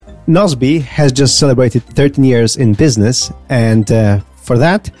Nozbe has just celebrated 13 years in business, and for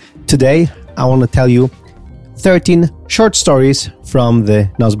that, today I want to tell you 13 short stories from the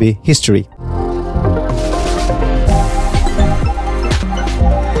Nozbe history.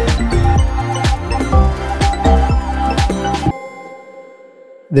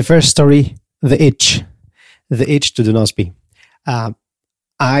 The first story, the itch to do Nozbe.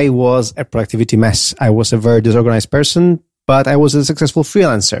 I was a productivity mess. I was a very disorganized person, but I was a successful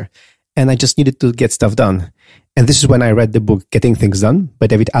freelancer, and I just needed to get stuff done. And this is when I read the book Getting Things Done by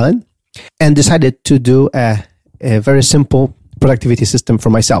David Allen and decided to do a very simple productivity system for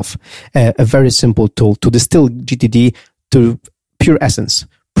myself, a very simple tool to distill GTD to pure essence,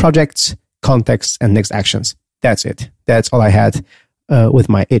 projects, context, and next actions. That's it. That's all I had with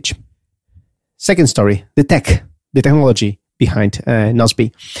my itch. Second story, the technology behind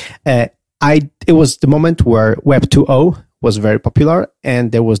Nozbe. It was the moment where Web 2.0 was very popular,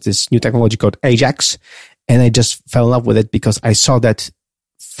 and there was this new technology called Ajax, and I just fell in love with it because I saw that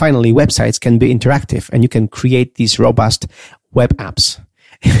finally websites can be interactive and you can create these robust web apps.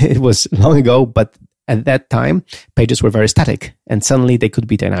 It was long ago, but at that time, pages were very static, and suddenly they could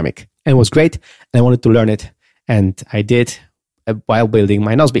be dynamic. And it was great, and I wanted to learn it, and I did while building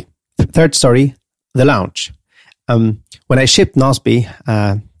my Nozbe. Third story, the launch. When I shipped Nozbe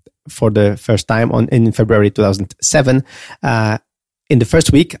for the first time in February 2007, in the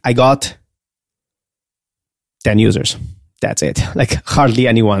first week, I got 10 users. That's it. Like hardly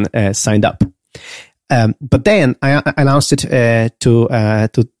anyone signed up. But then I announced it to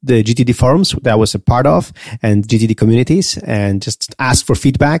the GTD forums that I was a part of and GTD communities, and just asked for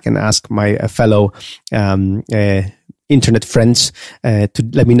feedback and asked my fellow internet friends to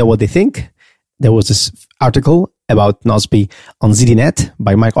let me know what they think. There was this article about Nozbe on ZDNet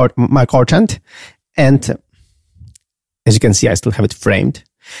by Mike Orchant. And as you can see, I still have it framed.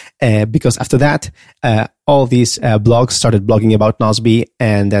 Because after that, all these blogs started blogging about Nozbe.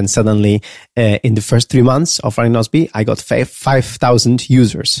 And then suddenly, in the first 3 months of running Nozbe, I got 5,000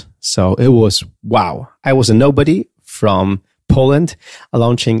 users. So it was, wow. I was a nobody from Poland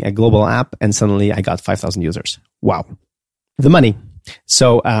launching a global app. And suddenly I got 5,000 users. Wow. The money.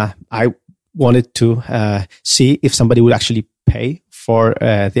 So I wanted to see if somebody would actually pay for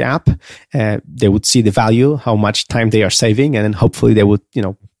the app. They would see the value, how much time they are saving, and then hopefully they would,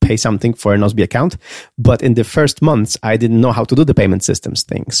 pay something for a Nozbe account. But in the first months, I didn't know how to do the payment systems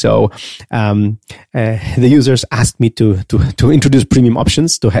thing. So the users asked me to introduce premium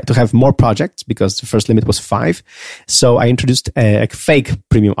options, to have more projects, because the first limit was 5. So I introduced a fake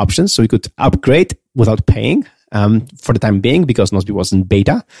premium options, so we could upgrade without paying for the time being, because Nozbe was in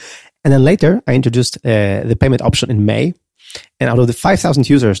beta. And then later, I introduced the payment option in May. And out of the 5,000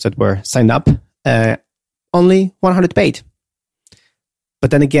 users that were signed up, only 100 paid. But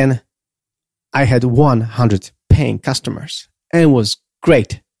then again, I had 100 paying customers. And it was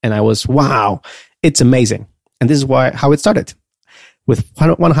great. And I was, wow, it's amazing. And this is how it started. With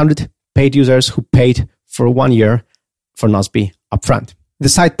 100 paid users who paid for 1 year for Nozbe upfront. The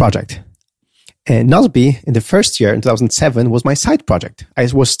side project. Nozbe in the first year, in 2007, was my side project. I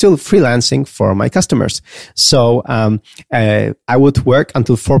was still freelancing for my customers. So I would work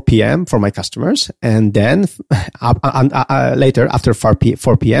until 4 p.m. for my customers. And then later, after 4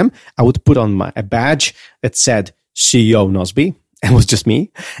 p.m., I would put on a badge that said CEO Nozbe. It was just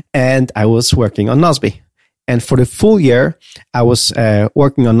me. And I was working on Nozbe. And for the full year, I was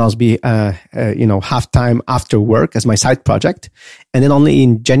working on Nozbe, half time after work as my side project. And then only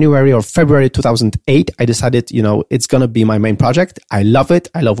in January or February 2008, I decided, it's going to be my main project. I love it.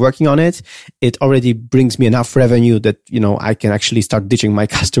 I love working on it. It already brings me enough revenue that, I can actually start ditching my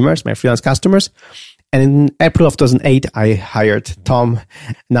customers, my freelance customers. And in April of 2008, I hired Tom.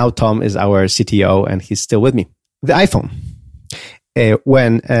 Now Tom is our CTO and he's still with me. The iPhone.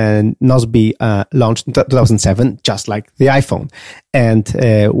 When Nozbe launched in 2007, just like the iPhone. And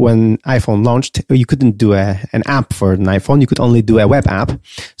when iPhone launched, you couldn't do an app for an iPhone. You could only do a web app.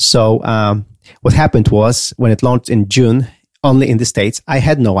 So what happened was, when it launched in June, only in the States, I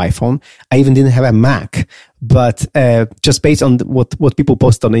had no iPhone. I even didn't have a Mac. But just based on what people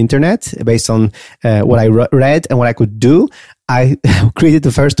post on the internet, based on what I read and what I could do, I created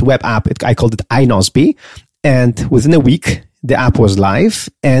the first web app. I called it iNozbe. And within a week, the app was live,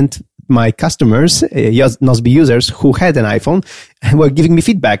 and my customers, Nozbe users who had an iPhone, were giving me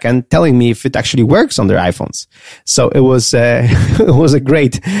feedback and telling me if it actually works on their iPhones. So it was a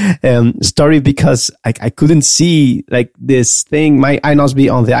great story, because I couldn't see like this thing, my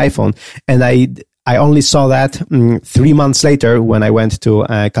iNozbe on the iPhone, and I only saw that 3 months later when I went to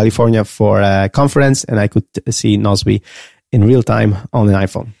California for a conference, and I could see Nozbe in real time on an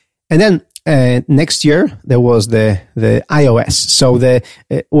iPhone. And then next year there was the iOS. So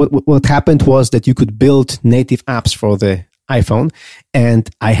what happened was that you could build native apps for the iPhone, and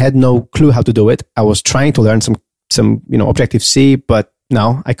I had no clue how to do it. I was trying to learn some Objective-C, but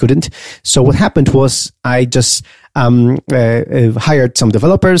no, I couldn't. So what happened was I just hired some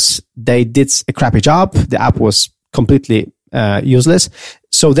developers. They did a crappy job. The app was completely useless.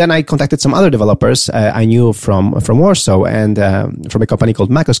 So then I contacted some other developers I knew from Warsaw and from a company called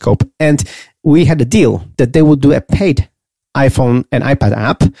Macroscope, and we had a deal that they would do a paid iPhone and iPad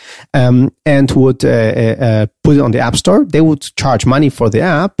app and would put it on the App Store. They would charge money for the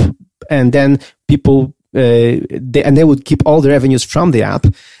app, and then people they would keep all the revenues from the app,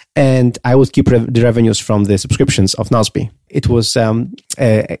 and I would keep the revenues from the subscriptions of Nozbe. It was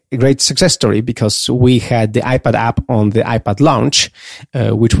a great success story because we had the iPad app on the iPad launch,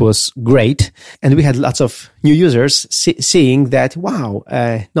 which was great, and we had lots of new users seeing that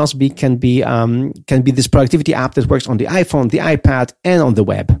Nozbe can be this productivity app that works on the iPhone, the iPad, and on the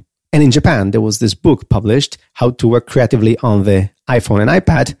web. And in Japan, there was this book published, How to Work Creatively on the iPhone and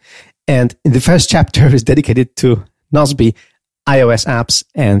iPad, and the first chapter is dedicated to Nozbe iOS apps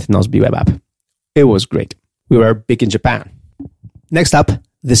and Nozbe web app. It was great. We were big in Japan. Next up,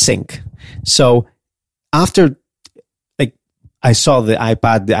 the sync. So after I saw the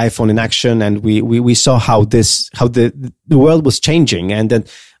iPad, the iPhone in action, and we saw how the world was changing, and then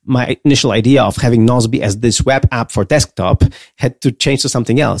my initial idea of having Nozbe as this web app for desktop had to change to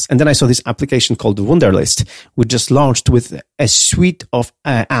something else. And then I saw this application called Wunderlist, which just launched with a suite of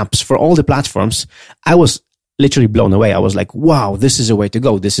apps for all the platforms. I was literally blown away. I was like, wow, this is a way to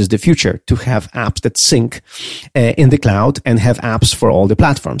go. This is the future, to have apps that sync in the cloud and have apps for all the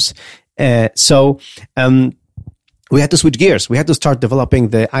platforms. So we had to switch gears. We had to start developing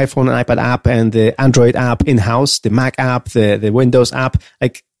the iPhone and iPad app and the Android app in-house, the Mac app, the Windows app.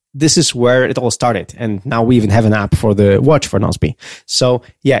 This is where it all started. And now we even have an app for the watch for Nozbe. So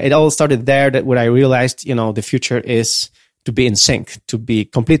yeah, it all started there, that when I realized, the future is to be in sync, to be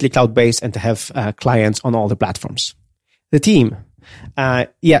completely cloud-based, and to have clients on all the platforms. The team.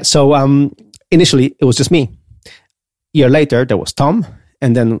 So initially it was just me. A year later, there was Tom.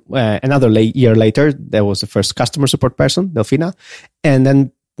 And then another year later, there was the first customer support person, Delfina. And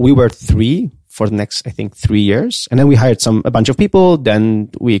then we were 3 for the next, I think, 3 years. And then we hired a bunch of people. Then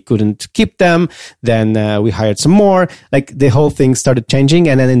we couldn't keep them. Then we hired some more. The whole thing started changing.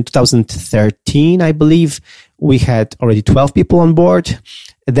 And then in 2013, I believe, we had already 12 people on board.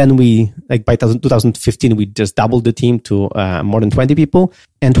 And then by 2015, we just doubled the team to more than 20 people.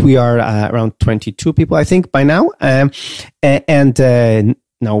 And we are around 22 people, I think, by now. And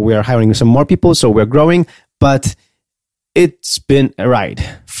now we are hiring some more people, so we're growing. But it's been a ride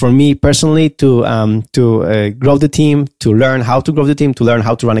for me personally to grow the team, to learn how to grow the team, to learn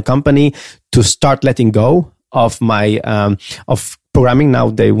how to run a company, to start letting go of my of programming. Now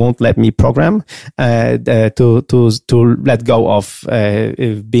they won't let me program. To let go of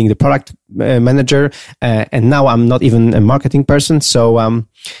being the product manager, and now I'm not even a marketing person. So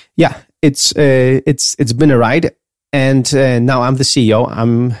it's been a ride, and now I'm the CEO.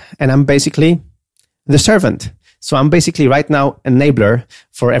 I'm basically the servant. So I'm basically right now enabler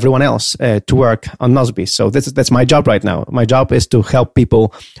for everyone else to work on Nozbe. So that's my job right now. My job is to help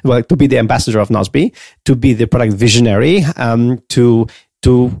people, to be the ambassador of Nozbe, to be the product visionary, to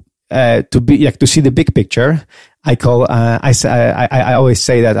see the big picture. I always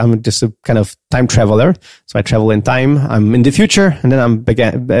say that I'm just a kind of time traveler. So I travel in time. I'm in the future, and then I'm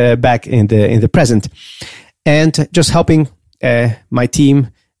back in the present, and just helping my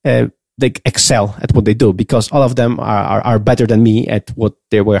team. They excel at what they do, because all of them are better than me at what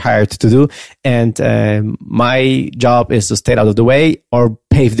they were hired to do. And my job is to stay out of the way or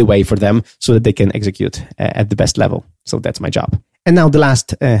pave the way for them so that they can execute at the best level. So that's my job. And now the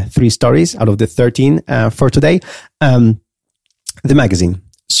last 3 stories out of the 13 for today. The magazine.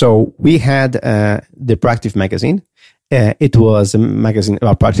 So we had the Proactive magazine. It was a magazine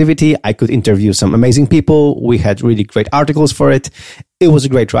about productivity. I could interview some amazing people. We had really great articles for it. It was a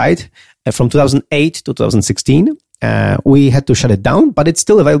great ride. From 2008 to 2016, we had to shut it down, but it's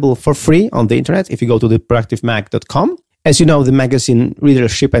still available for free on the internet if you go to the proactivemag.com. As you know, the magazine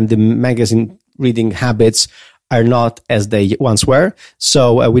readership and the magazine reading habits are not as they once were.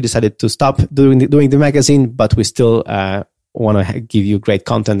 So we decided to stop doing the magazine, but we still want to give you great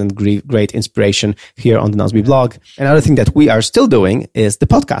content and great inspiration here on the Nozbe blog. Another thing that we are still doing is the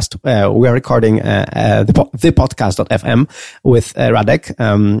podcast. We are recording the podcast.fm with Radek,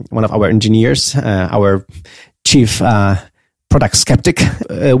 one of our engineers, our chief product skeptic.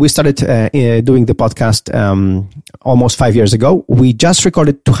 We started doing the podcast almost 5 years ago. We just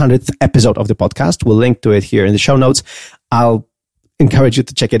recorded 200th episode of the podcast. We'll link to it here in the show notes. I'll encourage you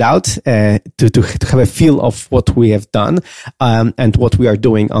to check it out to have a feel of what we have done and what we are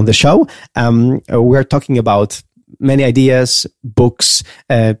doing on the show. We're talking about many ideas, books,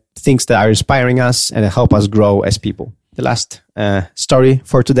 things that are inspiring us and help us grow as people. The last story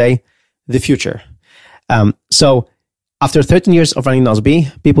for today, the future. So after 13 years of running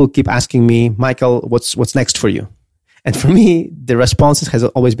Nozbe, people keep asking me, Michael, what's next for you? And for me, the response has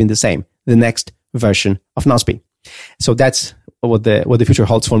always been the same: the next version of Nozbe. So that's what the future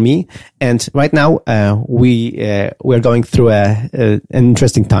holds for me. And right now, we're going through an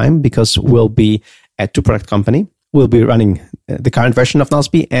interesting time because we'll be a two-product company. We'll be running the current version of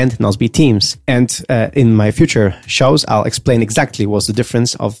Nozbe and Nozbe Teams. And in my future shows, I'll explain exactly what's the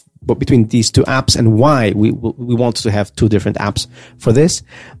difference between these two apps and why we want to have two different apps for this.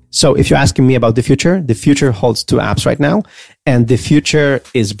 So if you're asking me about the future holds two apps right now, and the future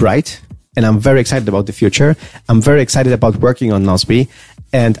is bright. And I'm very excited about the future. I'm very excited about working on Nozbe.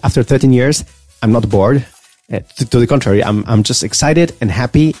 And after 13 years, I'm not bored. To the contrary, I'm just excited and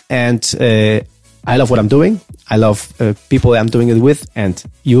happy. And I love what I'm doing. I love people I'm doing it with, and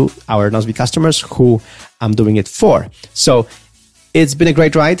you, our Nozbe customers, who I'm doing it for. So it's been a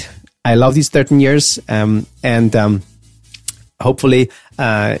great ride. I love these 13 years. And hopefully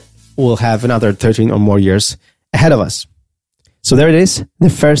we'll have another 13 or more years ahead of us. So there it is, the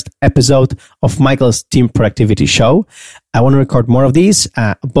first episode of Michael's Team Productivity Show. I want to record more of these,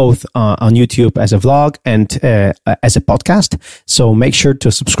 both on YouTube as a vlog and as a podcast. So make sure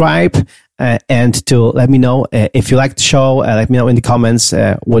to subscribe and to let me know if you like the show. Let me know in the comments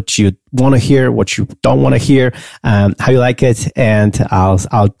what you want to hear, what you don't want to hear, how you like it, and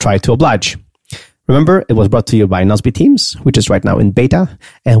I'll try to oblige. Remember, it was brought to you by Nozbe Teams, which is right now in beta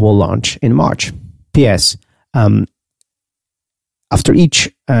and will launch in March. P.S. After each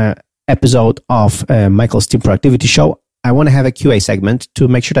episode of Michael's Team Productivity Show, I want to have a QA segment to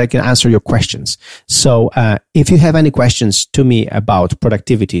make sure that I can answer your questions. So if you have any questions to me about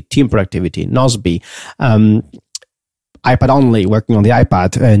productivity, team productivity, Nozbe, iPad only, working on the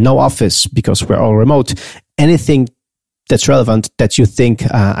iPad, no office because we're all remote, anything that's relevant that you think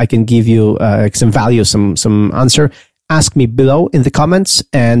I can give you some value, some answer, ask me below in the comments,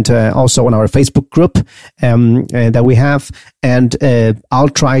 and also on our Facebook group that we have, and I'll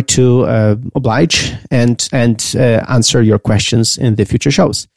try to oblige and answer your questions in the future shows.